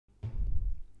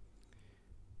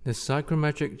The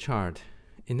psychrometric chart.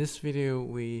 In this video,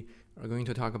 we are going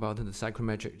to talk about the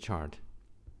psychrometric chart.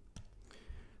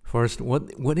 First,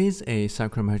 what is a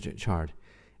psychrometric chart?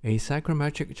 A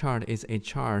psychrometric chart is a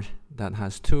chart that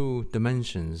has two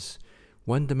dimensions.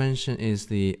 One dimension is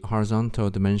the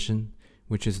horizontal dimension,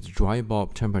 which is the dry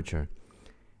bulb temperature,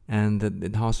 and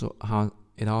it also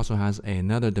has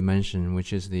another dimension,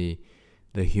 which is the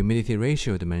humidity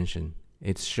ratio dimension.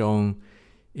 It's shown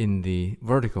in the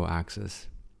vertical axis.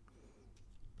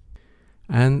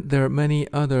 And there are many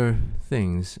other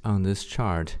things on this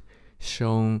chart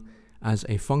shown as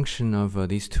a function of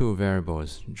these two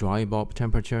variables, dry bulb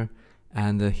temperature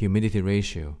and the humidity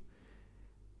ratio.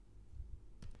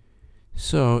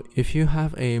 So if you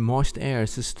have a moist air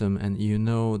system and you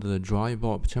know the dry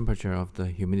bulb temperature of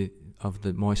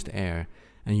the moist air,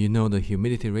 and you know the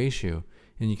humidity ratio,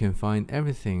 and you can find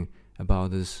everything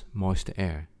about this moist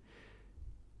air.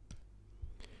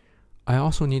 I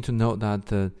also need to note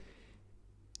that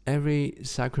every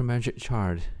psychrometric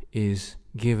chart is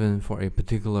given for a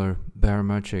particular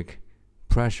barometric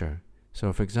pressure.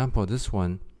 So for example, this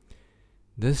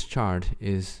chart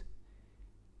is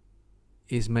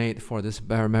made for this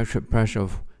barometric pressure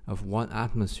of 1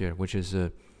 atmosphere, which is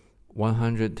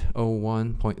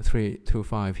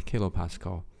 101.325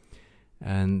 kilopascal.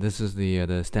 And this is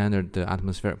the standard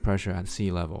atmospheric pressure at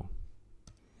sea level.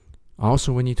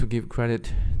 Also, we need to give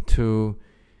credit to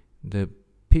the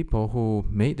people who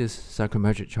made this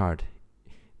psychrometric chart.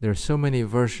 There are so many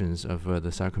versions of the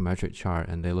psychrometric chart,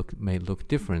 and they may look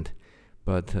different,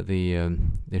 but they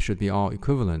should be all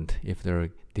equivalent if they're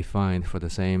defined for the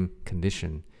same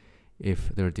condition, if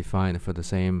they're defined for the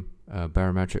same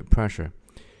barometric pressure.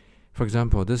 For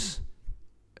example, this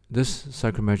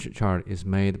psychrometric chart is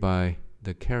made by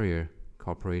the Carrier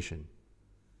Corporation.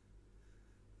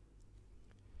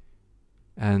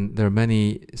 And there are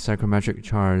many psychrometric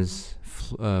charts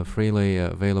freely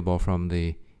available from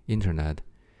the internet.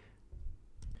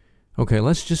 Okay,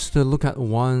 let's just look at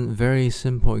one very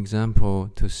simple example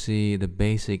to see the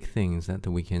basic things that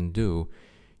we can do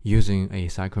using a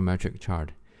psychrometric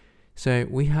chart. Say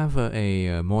we have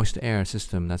a moist air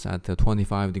system that's at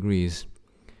 25 degrees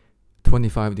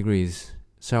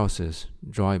Celsius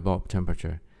dry bulb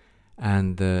temperature,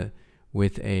 and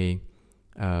with a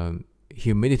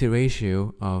humidity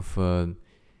ratio of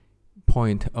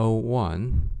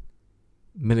 0.01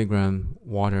 milligram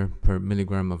water per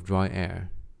milligram of dry air.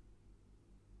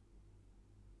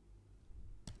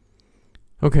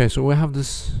 Okay, so we have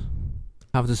this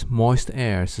moist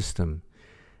air system,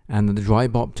 and the dry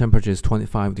bulb temperature is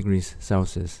 25 degrees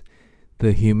Celsius.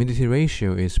 The humidity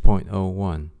ratio is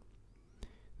 0.01.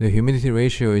 The humidity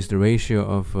ratio is the ratio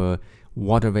of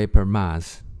water vapor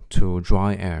mass to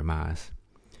dry air mass.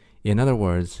 In other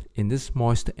words, in this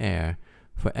moist air,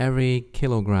 for every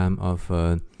kilogram of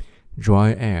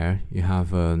dry air, you have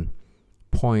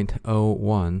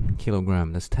 0.01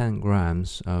 kilogram. That's 10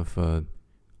 grams of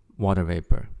water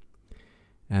vapor.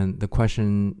 And the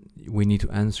question we need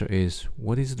to answer is,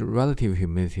 what is the relative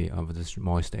humidity of this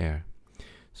moist air?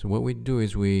 So what we do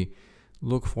is we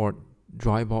look for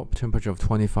dry bulb temperature of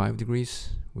 25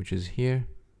 degrees, which is here.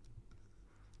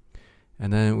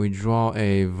 And then we draw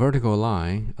a vertical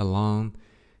line along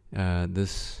from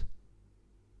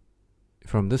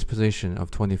this position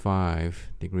of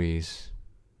 25 degrees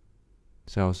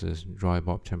Celsius dry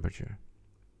bulb temperature.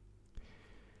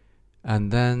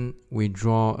 And then we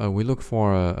look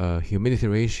for a humidity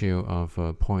ratio of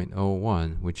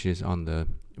 0.01, which is on the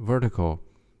vertical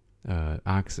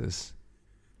axis.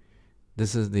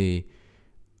 This is the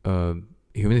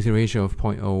humidity ratio of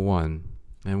 0.01,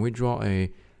 and we draw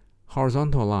a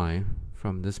horizontal line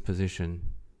from this position,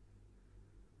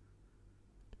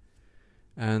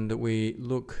 and we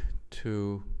look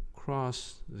to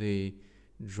cross the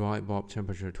dry bulb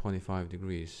temperature 25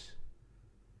 degrees.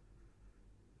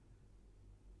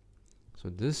 So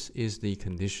this is the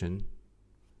condition.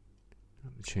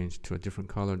 Let me change to a different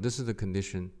color. This is the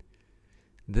condition.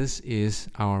 This is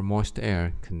our moist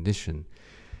air condition.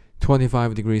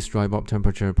 25 degrees dry bulb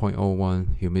temperature,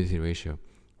 0.01 humidity ratio.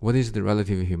 What is the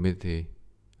relative humidity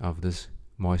of this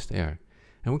moist air?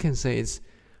 And we can say it's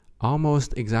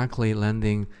almost exactly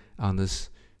landing on this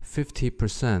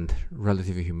 50%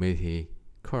 relative humidity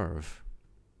curve.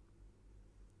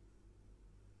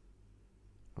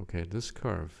 Okay, this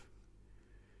curve.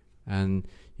 And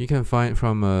you can find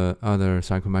from other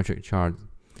psychrometric charts,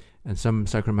 and some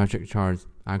psychrometric charts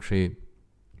actually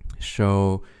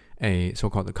show a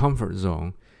so-called comfort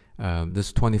zone.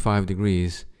 This 25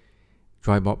 degrees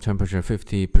dry bulb temperature,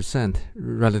 50%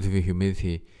 relative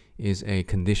humidity is a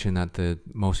condition that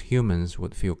most humans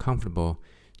would feel comfortable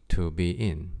to be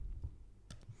in.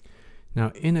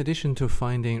 Now, in addition to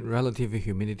finding relative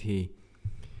humidity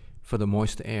for the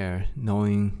moist air,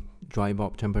 knowing dry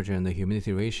bulb temperature and the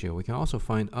humidity ratio, we can also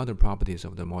find other properties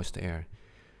of the moist air.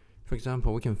 For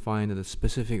example, we can find the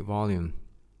specific volume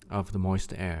of the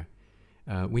moist air.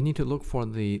 We need to look for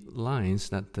the lines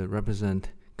that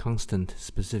represent constant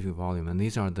specific volume, and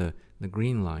these are the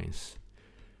green lines.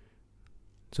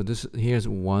 So here's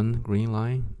one green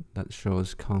line that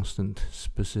shows constant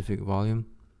specific volume,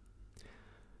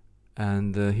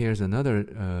 and here's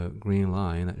another green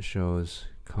line that shows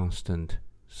constant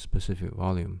specific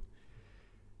volume.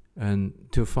 And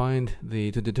to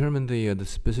determine the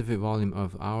specific volume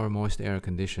of our moist air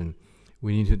condition,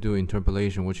 we need to do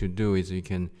interpolation. What you do is you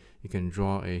can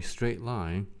draw a straight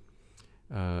line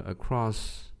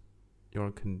across your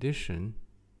condition,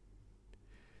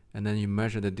 and then you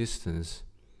measure the distance.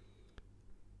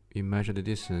 You measure the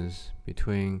distance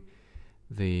between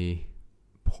the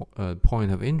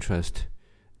point of interest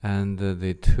and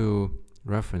the two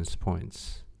reference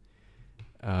points.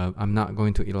 I'm not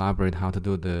going to elaborate how to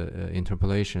do the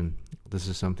interpolation. This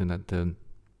is something that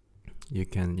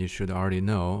you should already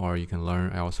know, or you can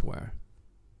learn elsewhere.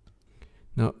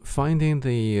 Now, finding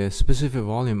the specific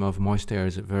volume of moist air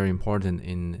is very important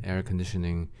in air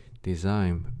conditioning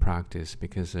design practice,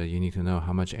 because you need to know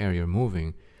how much air you're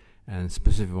moving, and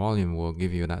specific volume will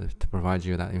give you that, to provide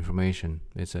you that information.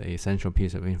 It's an essential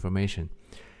piece of information.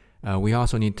 We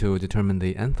also need to determine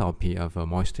the enthalpy of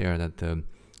moist air that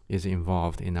is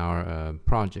involved in our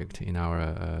project, in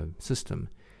our system.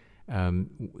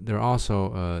 There are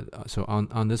also so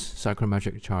on this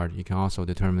psychrometric chart, you can also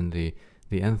determine the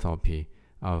enthalpy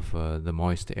of the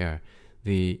moist air.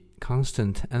 The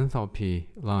constant enthalpy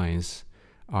lines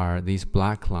are these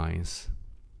black lines.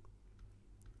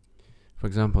 For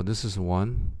example, this is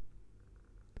one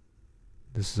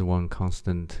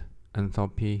constant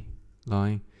enthalpy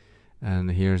line,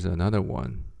 and here's another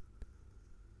one.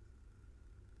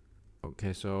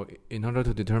 Okay, so in order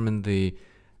to determine the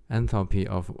enthalpy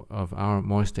of our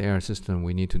moist air system,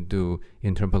 we need to do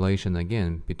interpolation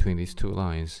again between these two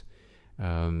lines.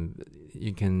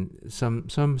 You can some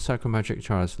psychrometric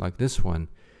charts like this one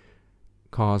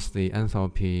cause the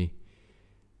enthalpy.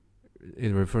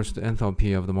 It refers to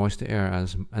enthalpy of the moist air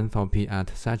as enthalpy at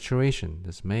saturation.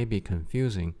 This may be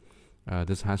confusing.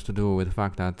 This has to do with the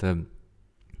fact that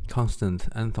constant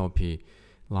enthalpy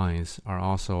lines are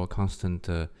also constant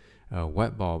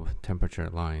wet bulb temperature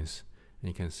lines. And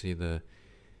you can see the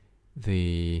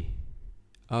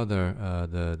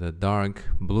dark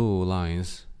blue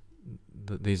lines.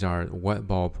 These are wet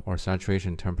bulb or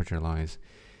saturation temperature lines.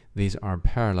 These are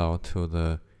parallel to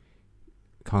the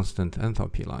constant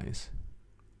enthalpy lines.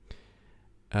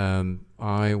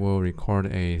 I will record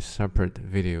a separate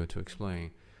video to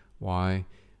explain why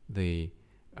the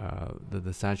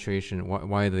saturation,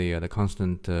 why the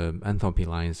constant enthalpy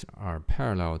lines are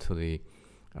parallel to the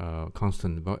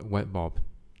constant wet bulb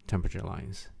temperature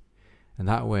lines. And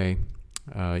that way,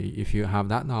 if you have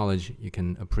that knowledge, you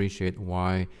can appreciate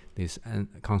why these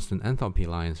constant enthalpy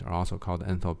lines are also called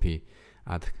enthalpy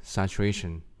at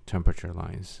saturation temperature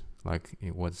lines, like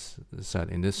it was said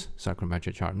in this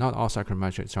psychrometric chart. Not all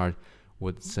psychrometric charts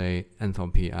would say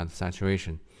enthalpy at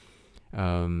saturation.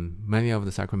 Many of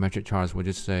the psychrometric charts would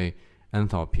just say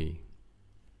enthalpy.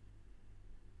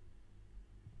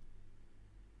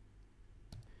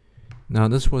 Now,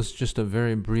 this was just a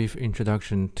very brief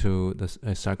introduction to the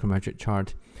psychrometric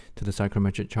chart,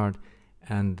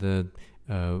 and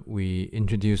we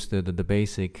introduced the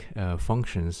basic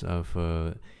functions of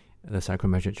the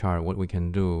psychrometric chart, what we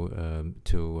can do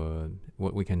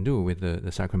with the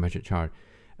psychrometric chart.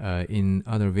 In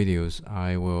other videos,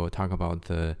 I will talk about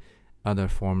the other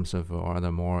forms of or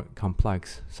other more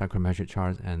complex psychrometric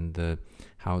charts, and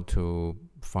how to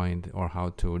find or how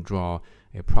to draw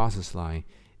a process line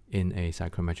in a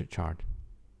psychrometric chart.